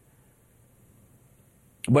 Mm-hmm.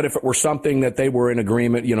 But if it were something that they were in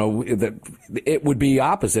agreement, that it would be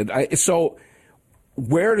opposite. So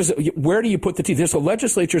where do you put the teeth? The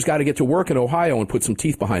legislature's got to get to work in Ohio and put some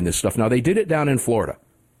teeth behind this stuff. Now, they did it down in Florida.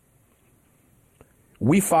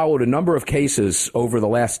 We followed a number of cases over the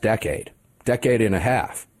last decade and a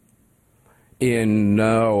half. In,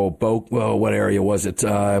 what area was it?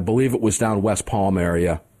 I believe it was down West Palm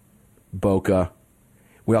area, Boca.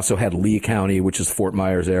 We also had Lee County, which is Fort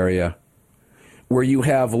Myers area, where you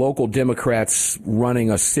have local Democrats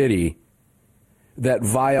running a city that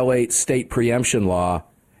violate state preemption law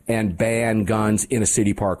and ban guns in a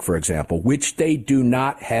city park, for example, which they do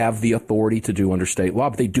not have the authority to do under state law,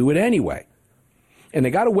 but they do it anyway. And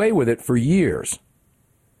they got away with it for years.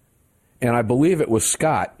 And I believe it was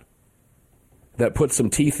Scott that put some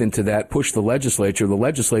teeth into that, pushed the legislature. The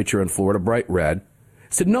legislature in Florida, bright red,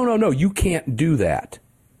 said, no, you can't do that.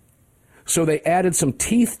 So they added some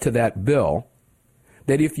teeth to that bill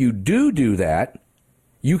that if you do that,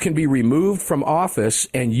 you can be removed from office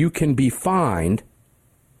and you can be fined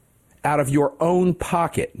out of your own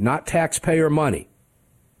pocket, not taxpayer money.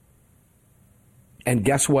 And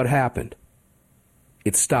guess what happened?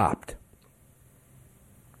 It stopped.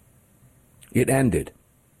 It ended.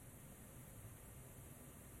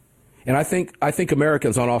 And I think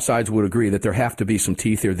Americans on all sides would agree that there have to be some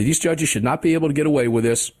teeth here. That these judges should not be able to get away with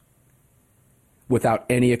this without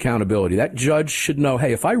any accountability. That judge should know,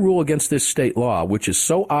 hey, if I rule against this state law, which is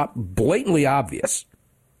so blatantly obvious,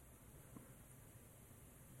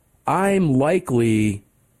 I'm likely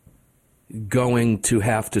going to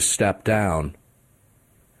have to step down,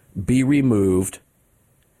 be removed,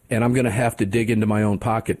 and I'm going to have to dig into my own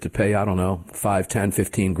pocket to pay, I don't know, 5, 10,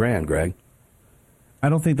 15 grand, Greg. I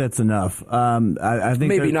don't think that's enough. I think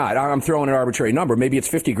maybe not. I'm throwing an arbitrary number. Maybe it's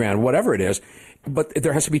 50 grand, whatever it is. But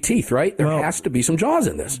there has to be teeth, right? There has to be some jaws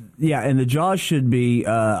in this. Yeah, and the jaws should be,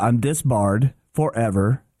 I'm disbarred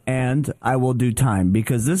forever, and I will do time,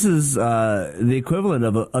 because this is the equivalent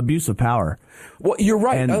of abuse of power. Well, you're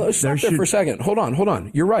right. Stop there for a second. Hold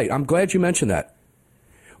on. You're right. I'm glad you mentioned that.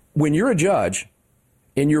 When you're a judge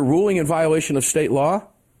and you're ruling in violation of state law,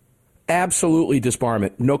 absolutely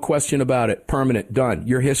disbarment. No question about it. Permanent. Done.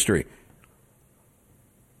 Your history.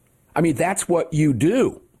 I mean, that's what you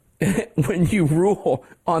do when you rule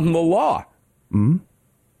on the law. Mm-hmm.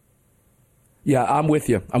 Yeah, I'm with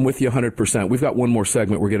you. I'm with you 100%. We've got one more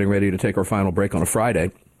segment. We're getting ready to take our final break on a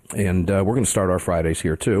Friday, and we're going to start our Fridays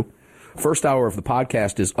here, too. First hour of the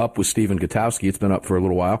podcast is Up with Stephen Gutowski. It's been up for a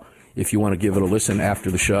little while. If you want to give it a listen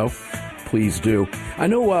after the show, please do. I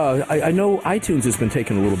know I know iTunes has been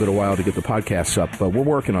taking a little bit of while to get the podcasts up, but we're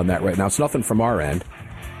working on that right now. It's nothing from our end.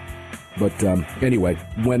 But anyway,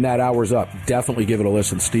 when that hour's up, definitely give it a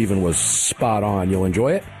listen. Stephen was spot on. You'll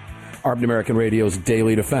enjoy it. Armed American Radio's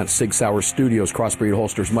Daily Defense, Sig Sauer Studios, Crossbreed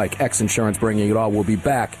Holsters, Mike, X Insurance, bringing it all. We'll be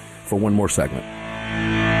back for one more segment.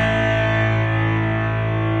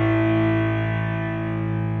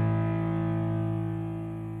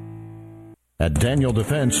 At Daniel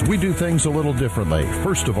Defense, we do things a little differently.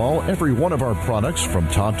 First of all, every one of our products, from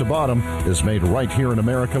top to bottom, is made right here in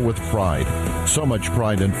America with pride. So much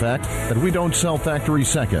pride, in fact, that we don't sell factory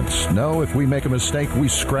seconds. No, if we make a mistake, we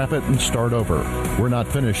scrap it and start over. We're not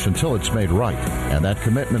finished until it's made right. And that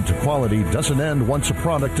commitment to quality doesn't end once a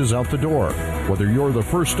product is out the door. Whether you're the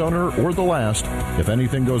first owner or the last, if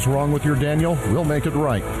anything goes wrong with your Daniel, we'll make it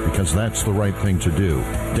right, because that's the right thing to do.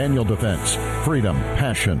 Daniel Defense. Freedom,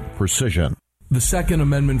 passion, precision. The Second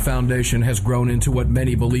Amendment Foundation has grown into what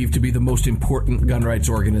many believe to be the most important gun rights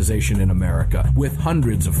organization in America. With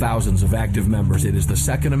hundreds of thousands of active members, it is the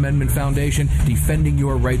Second Amendment Foundation defending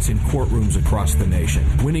your rights in courtrooms across the nation.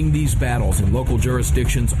 Winning these battles in local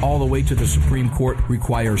jurisdictions all the way to the Supreme Court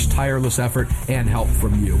requires tireless effort and help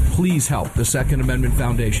from you. Please help the Second Amendment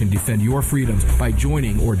Foundation defend your freedoms by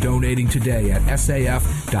joining or donating today at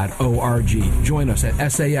saf.org. Join us at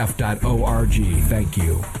saf.org. Thank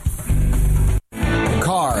you.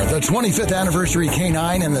 Car, the 25th anniversary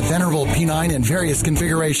K9 and the venerable P9 in various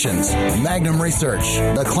configurations. Magnum Research,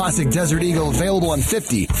 the classic Desert Eagle available in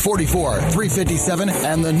 50, 44, 357,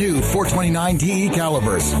 and the new 429 DE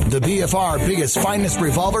calibers. The BFR biggest, finest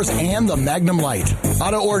revolvers, and the Magnum Light.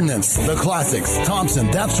 Auto Ordnance, the classics. Thompson,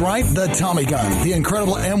 that's right, the Tommy gun, the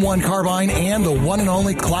incredible M1 carbine, and the one and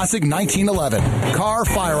only classic 1911. Car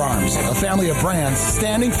Firearms, a family of brands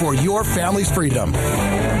standing for your family's freedom.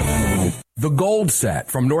 The Gold Set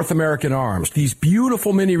from North American Arms. These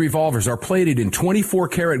beautiful mini revolvers are plated in 24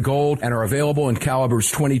 karat gold and are available in calibers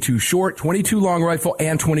 22 short, 22 long rifle,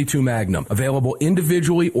 and 22 magnum. Available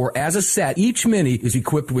individually or as a set, each mini is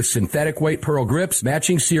equipped with synthetic weight pearl grips,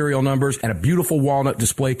 matching serial numbers, and a beautiful walnut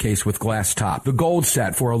display case with glass top. The Gold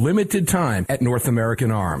Set for a limited time at North American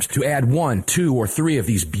Arms. To add 1, 2, or 3 of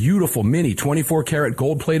these beautiful mini 24 karat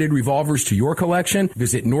gold plated revolvers to your collection,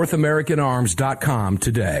 visit NorthAmericanArms.com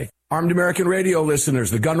today. Armed American Radio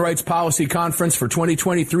listeners, the Gun Rights Policy Conference for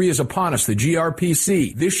 2023 is upon us, the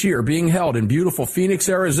GRPC, this year being held in beautiful Phoenix,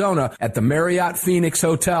 Arizona at the Marriott Phoenix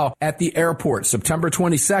Hotel at the airport, September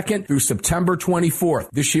 22nd through September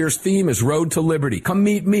 24th. This year's theme is Road to Liberty. Come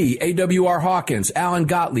meet me, AWR Hawkins, Alan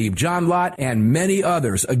Gottlieb, John Lott, and many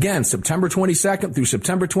others. Again, September 22nd through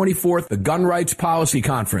September 24th, the Gun Rights Policy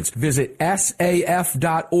Conference. Visit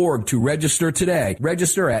saf.org to register today.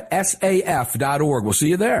 Register at saf.org. We'll see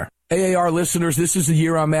you there. AAR listeners, this is the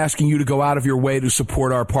year I'm asking you to go out of your way to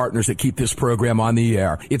support our partners that keep this program on the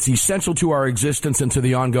air. It's essential to our existence and to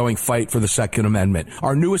the ongoing fight for the Second Amendment.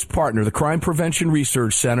 Our newest partner, the Crime Prevention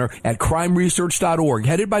Research Center at crimeresearch.org,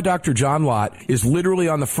 headed by Dr. John Lott, is literally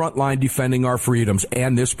on the front line defending our freedoms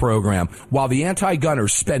and this program. While the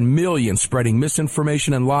anti-gunners spend millions spreading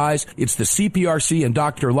misinformation and lies, it's the CPRC and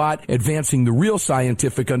Dr. Lott advancing the real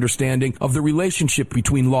scientific understanding of the relationship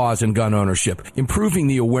between laws and gun ownership, improving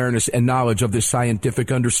the awareness and knowledge of this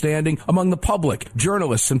scientific understanding among the public,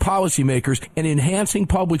 journalists, and policymakers, and enhancing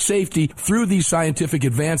public safety through these scientific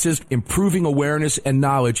advances, improving awareness and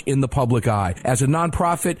knowledge in the public eye. As a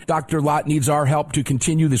nonprofit, Dr. Lott needs our help to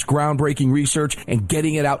continue this groundbreaking research and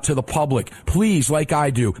getting it out to the public. Please, like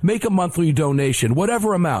I do, make a monthly donation,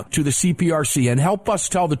 whatever amount, to the CPRC and help us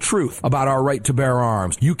tell the truth about our right to bear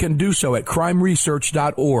arms. You can do so at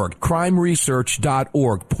crimeresearch.org.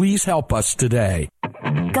 crimeresearch.org. Please help us today.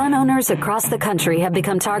 Gun owners across the country have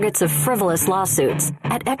become targets of frivolous lawsuits.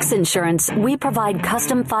 At X Insurance, we provide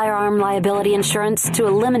custom firearm liability insurance to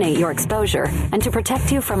eliminate your exposure and to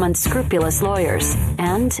protect you from unscrupulous lawyers.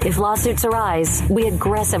 And if lawsuits arise, we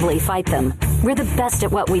aggressively fight them. We're the best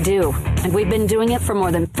at what we do, and we've been doing it for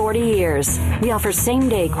more than 40 years. We offer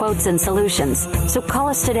same-day quotes and solutions. So call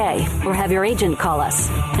us today or have your agent call us,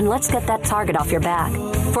 and let's get that target off your back.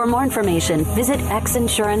 For more information, visit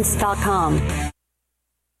xinsurance.com.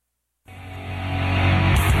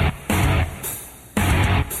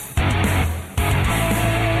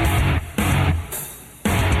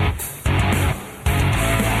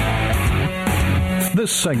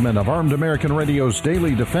 This segment of Armed American Radio's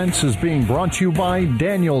Daily Defense is being brought to you by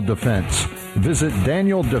Daniel Defense. Visit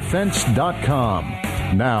DanielDefense.com.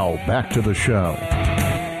 Now, back to the show.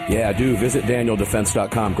 Yeah, do visit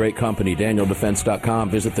DanielDefense.com. Great company, DanielDefense.com.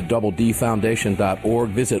 Visit the DoubleDFoundation.org.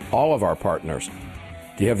 Visit all of our partners.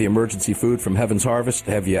 Do you have the emergency food from Heaven's Harvest?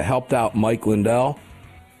 Have you helped out Mike Lindell?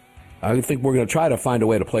 I think we're going to try to find a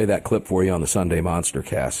way to play that clip for you on the Sunday Monster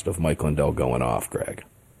Cast of Mike Lindell going off, Greg.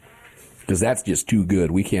 Because that's just too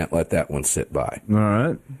good. We can't let that one sit by. All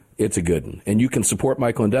right. It's a good one. And you can support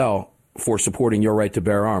Mike Lindell for supporting your right to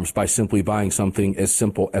bear arms by simply buying something as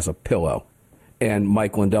simple as a pillow. And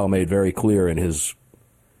Mike Lindell made very clear in his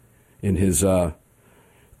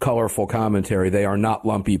colorful commentary, they are not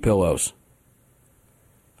lumpy pillows.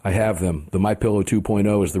 I have them. The MyPillow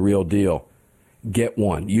 2.0 is the real deal. Get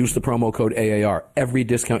one. Use the promo code AAR. Every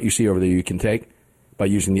discount you see over there you can take by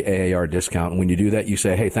using the AAR discount. And when you do that, you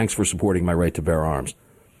say, hey, thanks for supporting my right to bear arms.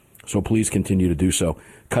 So please continue to do so.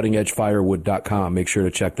 CuttingEdgeFirewood.com. Make sure to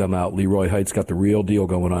check them out. Leroy Heights got the real deal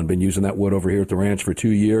going on. Been using that wood over here at the ranch for 2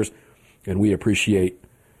 years, and we appreciate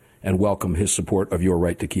and welcome his support of your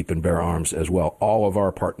right to keep and bear arms as well. All of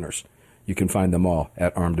our partners. You can find them all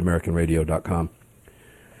at ArmedAmericanRadio.com.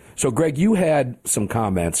 So, Greg, you had some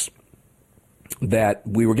comments that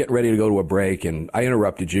we were getting ready to go to a break, and I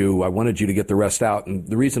interrupted you. I wanted you to get the rest out, and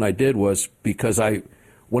the reason I did was because I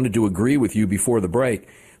wanted to agree with you before the break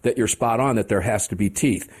that you're spot on, that there has to be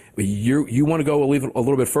teeth. You want to go a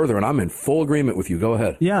little bit further, and I'm in full agreement with you. Go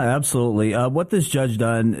ahead. Yeah, absolutely. What this judge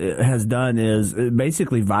has done is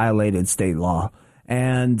basically violated state law.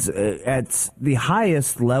 And at the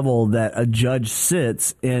highest level that a judge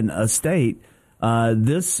sits in a state,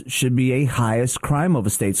 this should be a highest crime of a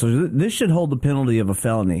state. So this should hold the penalty of a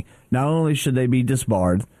felony. Not only should they be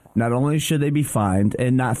disbarred, not only should they be fined,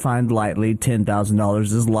 and not fined lightly. $10,000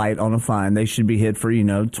 is light on a fine. They should be hit for,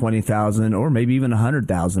 $20,000 or maybe even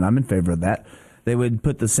 $100,000. I'm in favor of that. They would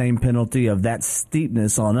put the same penalty of that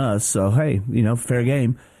steepness on us. So, hey, fair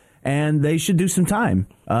game. And they should do some time.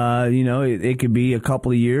 It could be a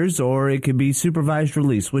couple of years or it could be supervised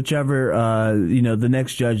release, whichever, the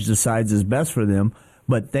next judge decides is best for them.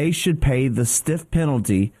 but they should pay the stiff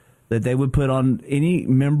penalty that they would put on any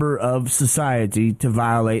member of society to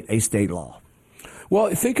violate a state law.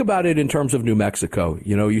 Well, think about it in terms of New Mexico.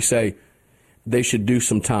 You know, you say they should do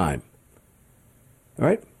some time. All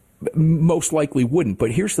right? Most likely wouldn't.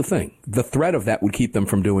 But here's the thing. The threat of that would keep them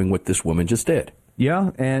from doing what this woman just did.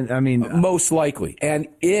 Yeah, and I mean... most likely. And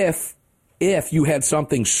if you had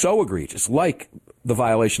something so egregious, like the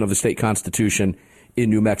violation of the state constitution in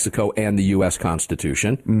New Mexico and the U.S.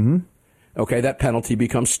 Constitution, okay, that penalty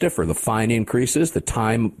becomes stiffer. The fine increases. The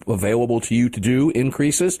time available to you to do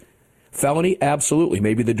increases. Felony, absolutely.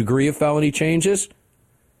 Maybe the degree of felony changes.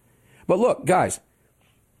 But look, guys,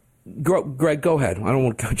 Greg, go ahead. I don't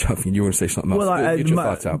want to cut you off. You want to say something else? Well, get your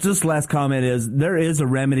thoughts out. Just last comment is there is a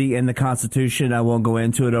remedy in the Constitution. I won't go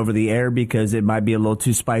into it over the air because it might be a little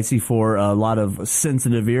too spicy for a lot of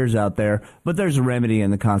sensitive ears out there. But there's a remedy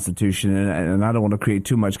in the Constitution, and I don't want to create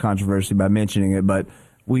too much controversy by mentioning it, but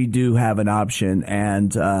we do have an option.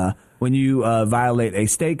 And when you violate a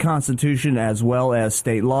state constitution as well as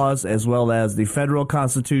state laws, as well as the federal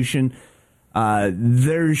constitution,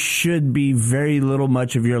 there should be very little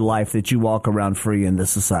much of your life that you walk around free in this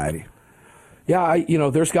society. Yeah,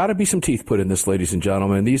 there's got to be some teeth put in this, ladies and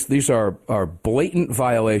gentlemen. These are blatant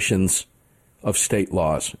violations of state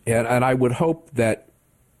laws. And I would hope that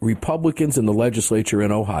Republicans in the legislature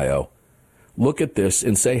in Ohio look at this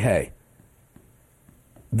and say, hey,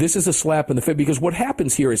 this is a slap in the face, because what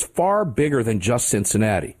happens here is far bigger than just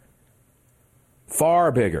Cincinnati. Far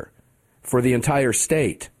bigger for the entire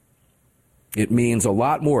state. It means a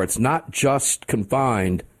lot more. It's not just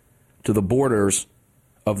confined to the borders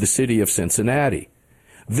of the city of Cincinnati.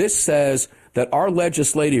 This says that our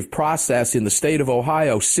legislative process in the state of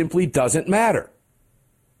Ohio simply doesn't matter.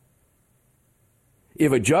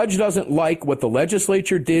 If a judge doesn't like what the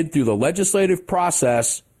legislature did through the legislative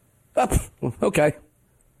process, okay.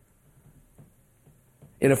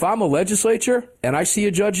 And if I'm a legislature and I see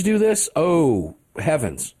a judge do this, oh,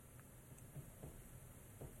 heavens.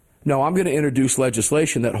 No, I'm going to introduce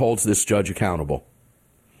legislation that holds this judge accountable.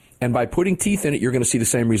 And by putting teeth in it, you're going to see the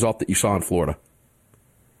same result that you saw in Florida.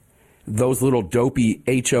 Those little dopey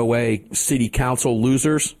HOA city council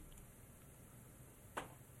losers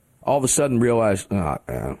all of a sudden realize, I'm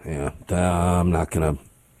not going to,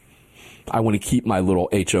 I want to keep my little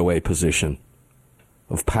HOA position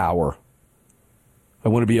of power. I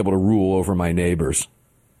want to be able to rule over my neighbors.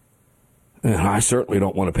 And I certainly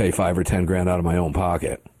don't want to pay $5 or $10 out of my own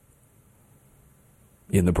pocket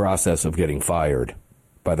in the process of getting fired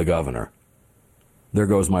by the governor. There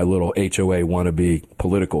goes my little HOA wannabe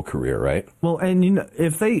political career, right? Well, and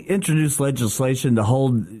if they introduce legislation to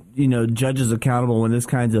hold, judges accountable when this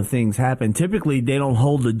kinds of things happen, typically they don't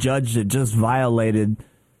hold the judge that just violated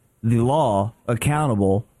the law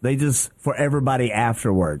accountable. They just for everybody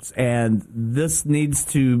afterwards. And this needs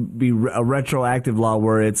to be a retroactive law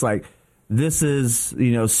where it's like, this is,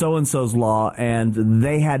 so-and-so's law, and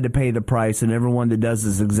they had to pay the price, and everyone that does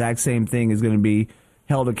this exact same thing is going to be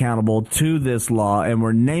held accountable to this law, and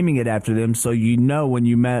we're naming it after them, so when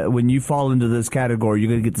you fall into this category, you're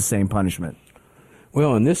going to get the same punishment.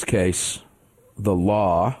 Well, in this case, the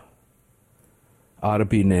law ought to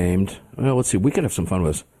be named, well, let's see, we could have some fun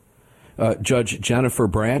with this. Judge Jennifer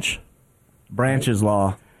Branch. Branch's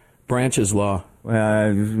Law. Branch's Law. Boy,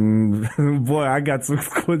 I got some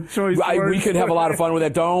good choice words. We could have a lot of fun with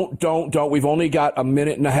that. Don't. We've only got a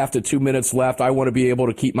minute and a half to 2 minutes left. I want to be able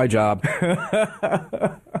to keep my job.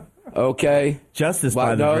 Okay? Justice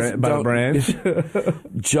by the Branch.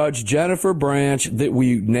 Judge Jennifer Branch, that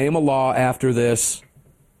we name a law after this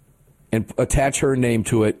and attach her name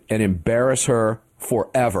to it and embarrass her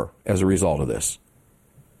forever as a result of this.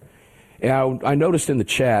 Now, I noticed in the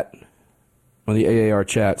chat, on the AAR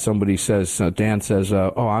chat, somebody says, Dan says,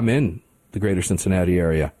 I'm in the greater Cincinnati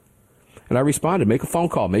area. And I responded, make a phone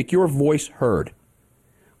call. Make your voice heard.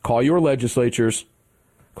 Call your legislators,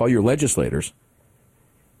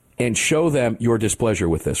 and show them your displeasure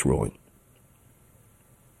with this ruling.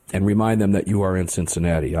 And remind them that you are in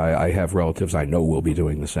Cincinnati. I have relatives I know will be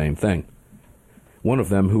doing the same thing. One of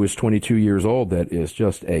them, who is 22 years old, that is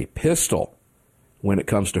just a pistol when it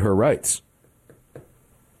comes to her rights.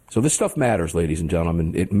 So this stuff matters, ladies and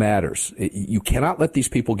gentlemen. It matters. You cannot let these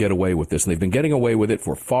people get away with this. And they've been getting away with it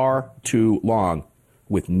for far too long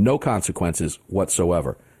with no consequences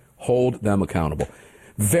whatsoever. Hold them accountable.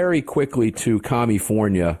 Very quickly to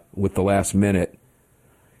California with the last minute.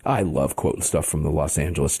 I love quoting stuff from the Los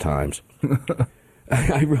Angeles Times.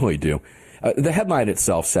 I really do. The headline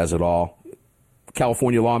itself says it all.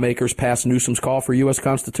 California lawmakers pass Newsom's call for U.S.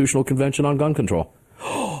 Constitutional Convention on gun control.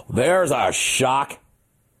 There's a shock.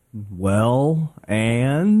 Well,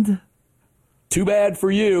 and? Too bad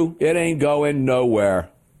for you. It ain't going nowhere.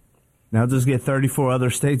 Now just get 34 other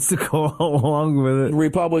states to go along with it.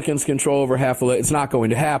 Republicans control over half of it. It's not going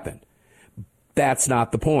to happen. That's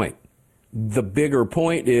not the point. The bigger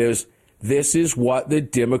point is this is what the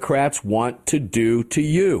Democrats want to do to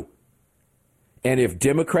you. And if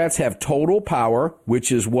Democrats have total power,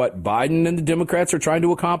 which is what Biden and the Democrats are trying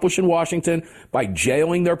to accomplish in Washington by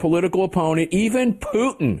jailing their political opponent, even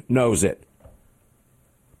Putin knows it.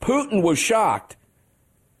 Putin was shocked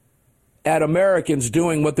at Americans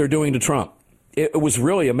doing what they're doing to Trump. It was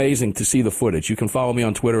really amazing to see the footage. You can follow me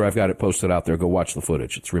on Twitter. I've got it posted out there. Go watch the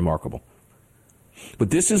footage. It's remarkable. But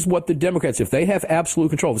this is what the Democrats, if they have absolute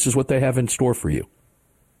control, this is what they have in store for you.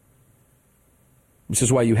 This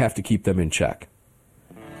is why you have to keep them in check.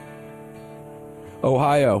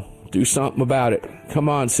 Ohio, do something about it. Come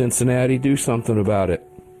on, Cincinnati, do something about it.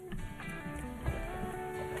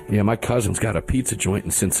 Yeah, my cousin's got a pizza joint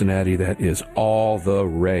in Cincinnati that is all the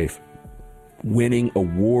rave. Winning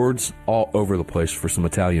awards all over the place for some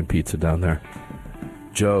Italian pizza down there.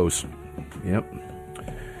 Joe's. Yep.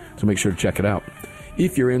 So make sure to check it out.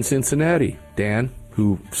 If you're in Cincinnati, Dan,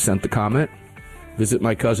 who sent the comment, visit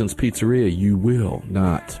my cousin's pizzeria. You will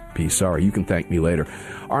not be sorry. You can thank me later.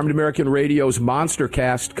 Armed American Radio's Monster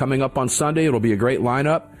Cast coming up on Sunday. It'll be a great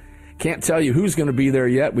lineup. Can't tell you who's going to be there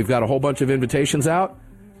yet. We've got a whole bunch of invitations out.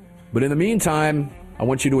 But in the meantime, I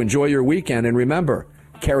want you to enjoy your weekend. And remember,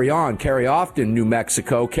 carry on, carry often, New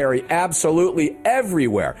Mexico. Carry absolutely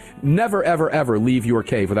everywhere. Never, ever, ever leave your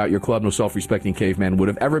cave without your club. No self-respecting caveman would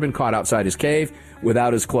have ever been caught outside his cave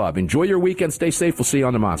without his club. Enjoy your weekend. Stay safe. We'll see you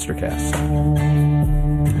on the Monster Cast.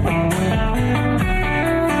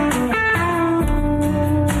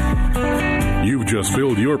 You've just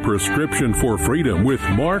filled your prescription for freedom with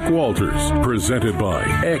Mark Walters, presented by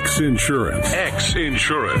X Insurance. X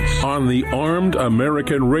Insurance on the Armed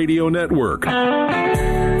American Radio Network.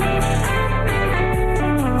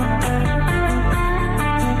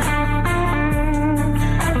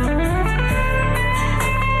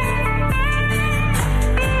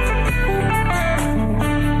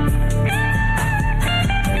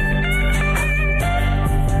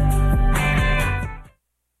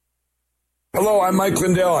 Hello, I'm Mike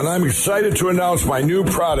Lindell, and I'm excited to announce my new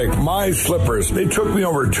product, My Slippers. They took me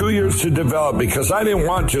over 2 years to develop because I didn't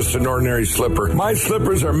want just an ordinary slipper. My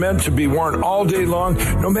slippers are meant to be worn all day long,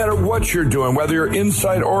 no matter what you're doing, whether you're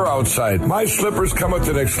inside or outside. My slippers come with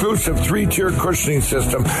an exclusive 3-tier cushioning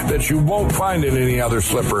system that you won't find in any other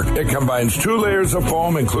slipper. It combines 2 layers of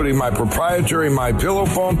foam, including my proprietary My Pillow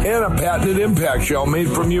foam and a patented impact gel made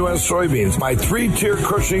from U.S. soybeans. My 3-tier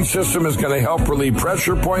cushioning system is going to help relieve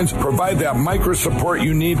pressure points, provide that micro support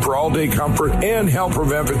you need for all-day comfort, and help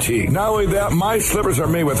prevent fatigue. Not only that, my slippers are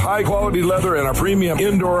made with high-quality leather and a premium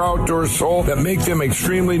indoor-outdoor sole that make them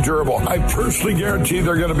extremely durable. I personally guarantee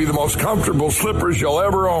they're going to be the most comfortable slippers you'll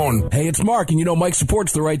ever own. Hey, it's Mark, and you know Mike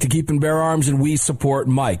supports the right to keep and bear arms, and we support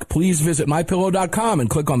Mike. Please visit MyPillow.com and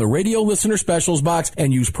click on the radio listener specials box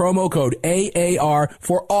and use promo code AAR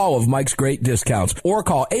for all of Mike's great discounts. Or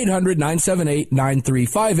call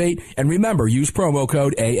 800-978-9358, and remember, use promo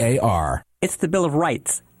code AAR. It's the Bill of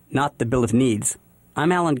Rights, not the Bill of Needs.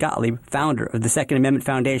 I'm Alan Gottlieb, founder of the Second Amendment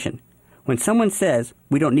Foundation. When someone says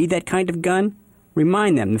we don't need that kind of gun,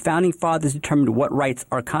 remind them the Founding Fathers determined what rights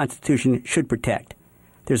our Constitution should protect.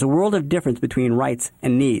 There's a world of difference between rights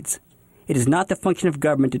and needs. It is not the function of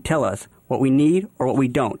government to tell us what we need or what we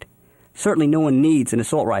don't. Certainly no one needs an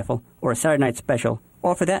assault rifle or a Saturday night special,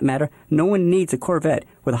 or for that matter, no one needs a Corvette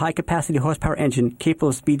with a high-capacity horsepower engine capable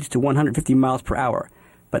of speeds to 150 miles per hour.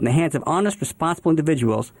 But in the hands of honest, responsible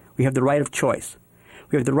individuals, we have the right of choice.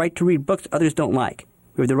 We have the right to read books others don't like.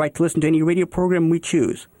 We have the right to listen to any radio program we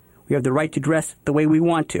choose. We have the right to dress the way we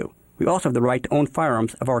want to. We also have the right to own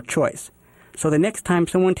firearms of our choice. So the next time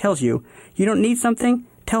someone tells you you don't need something,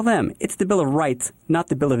 tell them it's the Bill of Rights, not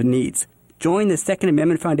the Bill of Needs. Join the Second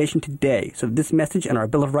Amendment Foundation today so that this message and our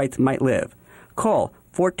Bill of Rights might live. Call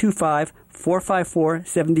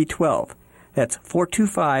 425-454-7012. That's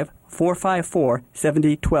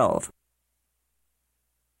 425-454-7012.